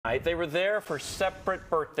They were there for separate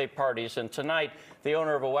birthday parties, and tonight, the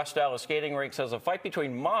owner of a West Allis skating rink says a fight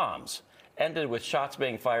between moms ended with shots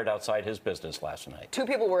being fired outside his business last night. 2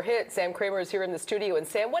 people were hit. Sam Kramer is here in the studio. And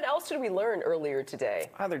Sam, what else did we learn earlier today?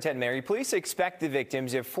 Hi there, Ted and Mary. Police expect the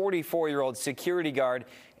victims, a 44-year-old security guard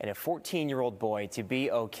and a 14-year-old boy, to be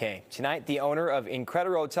okay. Tonight, the owner of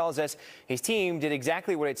Incrediroad tells us his team did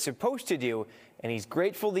exactly what it's supposed to do, and he's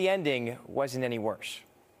grateful the ending wasn't any worse.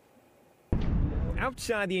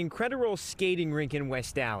 Outside the Incrediroad skating rink in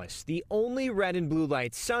West Allis, the only red and blue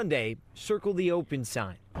lights Sunday circle the open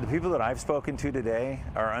sign. The people that I've spoken to today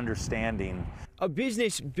are understanding. A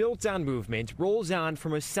business built on movement rolls on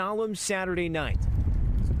from a solemn Saturday night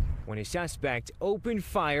when a suspect opened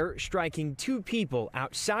fire, striking 2 people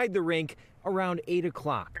outside the rink around 8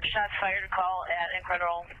 o'clock. Shots fired, call at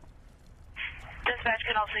Incrediroad. Dispatch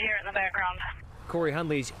can also hear it in the background. Corey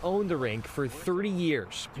Hundley's owned the rink for 30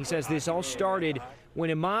 years. He says this all started when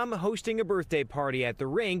a mom hosting a birthday party at the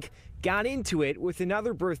rink got into it with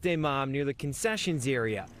another birthday mom near the concessions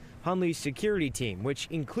area. Hundley's security team, which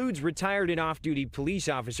includes retired and off-duty police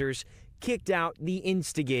officers, kicked out the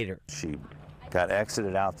instigator. She got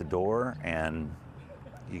exited out the door, and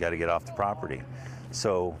you got to get off the property.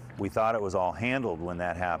 So we thought it was all handled when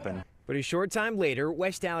that happened. But a short time later,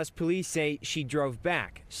 West Allis police say she drove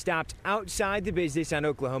back, stopped outside the business on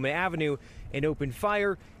Oklahoma Avenue, and opened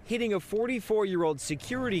fire, hitting a 44-year-old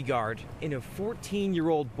security guard and a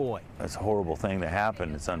 14-year-old boy. It's a horrible thing to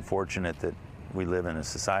happen. It's unfortunate that we live in a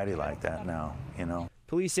society like that now, you know.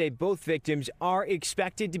 Police say both victims are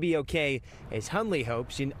expected to be okay, as Hundley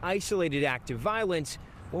hopes an isolated act of violence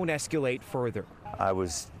won't escalate further. I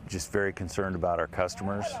was just very concerned about our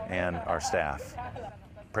customers and our staff.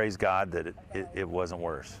 Praise God that it wasn't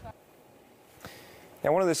worse.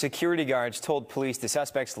 Now, one of the security guards told police the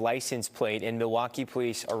suspect's license plate, and Milwaukee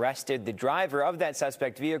police arrested the driver of that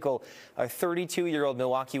suspect vehicle, a 32-year-old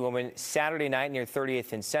Milwaukee woman, Saturday night near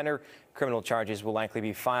 30th and Center. Criminal charges will likely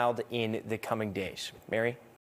be filed in the coming days. Mary?